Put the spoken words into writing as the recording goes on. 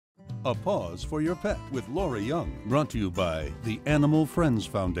A Paws for Your Pet with Lori Young. Brought to you by the Animal Friends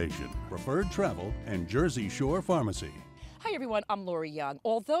Foundation, Preferred Travel, and Jersey Shore Pharmacy. Hi everyone, I'm Lori Young.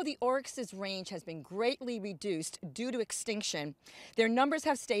 Although the Oryx's range has been greatly reduced due to extinction, their numbers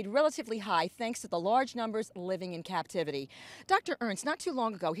have stayed relatively high thanks to the large numbers living in captivity. Dr. Ernst, not too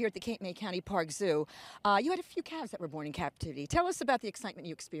long ago here at the Cape May County Park Zoo, you had a few calves that were born in captivity. Tell us about the excitement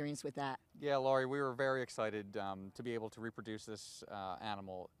you experienced with that. Yeah, Laurie, we were very excited to be able to reproduce this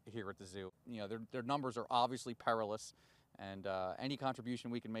animal here at the zoo. You know, their numbers are obviously perilous, and any contribution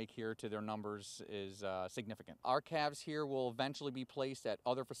we can make here to their numbers is significant. Our calves here will eventually be placed at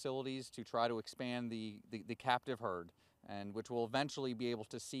other facilities to try to expand the captive herd, and which will eventually be able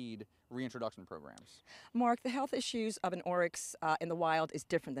to seed reintroduction programs. Mark, the health issues of an Oryx in the wild is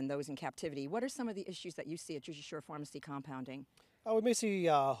different than those in captivity. What are some of the issues that you see at Jersey Shore Pharmacy compounding? We may see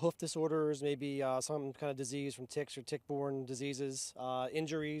hoof disorders, maybe some kind of disease from ticks or tick-borne diseases,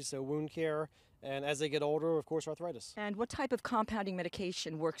 injuries, so wound care, and as they get older, of course, arthritis. And what type of compounding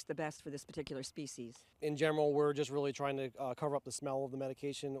medication works the best for this particular species? In general, we're just really trying to cover up the smell of the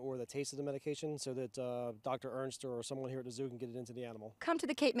medication or the taste of the medication so that Dr. Ernst or someone here at the zoo can get it into the animal. Come to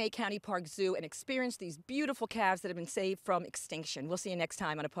the Cape May County Park Zoo and experience these beautiful calves that have been saved from extinction. We'll see you next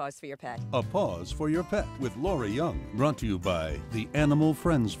time on A Paws for Your Pet. A Paws for Your Pet with Lori Young. Brought to you by the Animal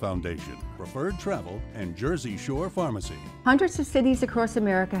Friends Foundation, Preferred Travel, and Jersey Shore Pharmacy. Hundreds of cities across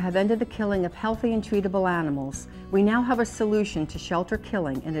America have ended the killing of healthy and treatable animals. We now have a solution to shelter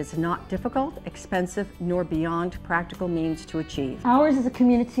killing, and it is not difficult, expensive, nor beyond practical means to achieve. Ours is a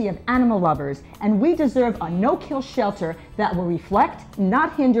community of animal lovers, and we deserve a no-kill shelter that will reflect,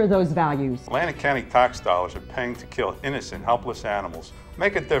 not hinder those values. Atlantic County tax dollars are paying to kill innocent, helpless animals.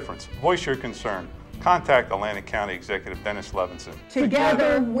 Make a difference. Voice your concern. Contact Atlantic County Executive Dennis Levinson.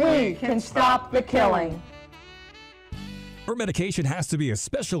 Together we can stop the killing. Her medication has to be as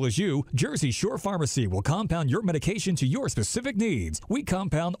special as you. Jersey Shore Pharmacy will compound your medication to your specific needs. We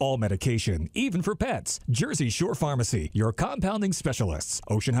compound all medication, even for pets. Jersey Shore Pharmacy, your compounding specialists.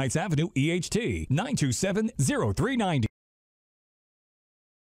 Ocean Heights Avenue, EHT, 927-0390.